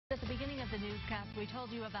newscast, we told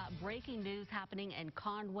you about breaking news happening in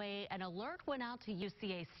Conway. An alert went out to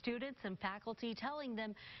UCA students and faculty telling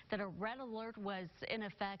them that a red alert was in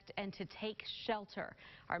effect and to take shelter.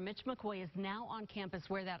 Our Mitch McCoy is now on campus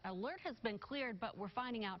where that alert has been cleared, but we're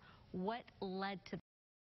finding out what led to that.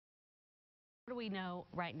 What do we know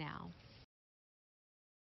right now?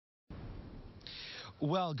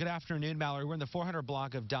 Well, good afternoon, Mallory. We're in the 400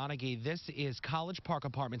 block of Donaghy. This is College Park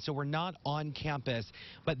Apartments, so we're not on campus,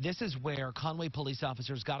 but this is where Conway police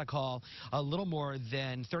officers got a call a little more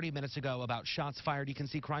than 30 minutes ago about shots fired. You can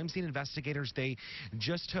see crime scene investigators, they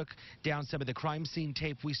just took down some of the crime scene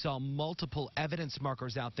tape. We saw multiple evidence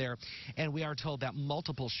markers out there, and we are told that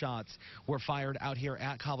multiple shots were fired out here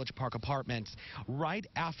at College Park Apartments. Right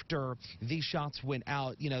after these shots went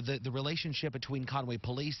out, you know, the relationship between Conway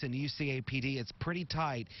police and UCAPD, it's pretty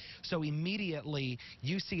tight. So immediately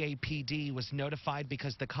UCAPD was notified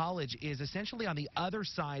because the college is essentially on the other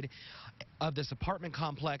side of this apartment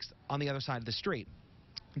complex on the other side of the street.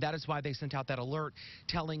 That is why they sent out that alert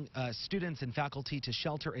telling students and faculty to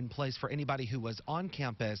shelter in place for anybody who was on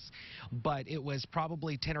campus. But it was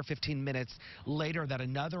probably 10 or 15 minutes later that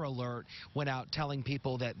another alert went out telling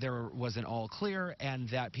people that there was an all clear and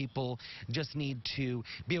that people just need to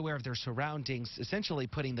be aware of their surroundings, essentially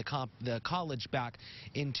putting the college back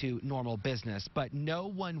into normal business. But no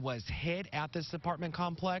one was hit at this apartment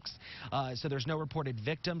complex, so there's no reported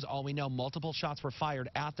victims. All we know, multiple shots were fired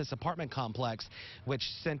at this apartment complex, which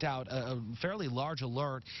sent out a fairly large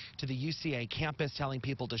alert to the UCA campus telling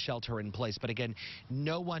people to shelter in place. But again,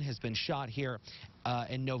 no one has been shot here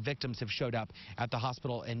and no victims have showed up at the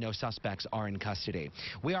hospital and no suspects are in custody.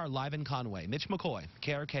 We are live in Conway. Mitch McCoy,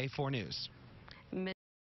 KRK 4 News.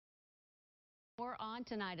 More on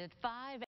tonight at 5.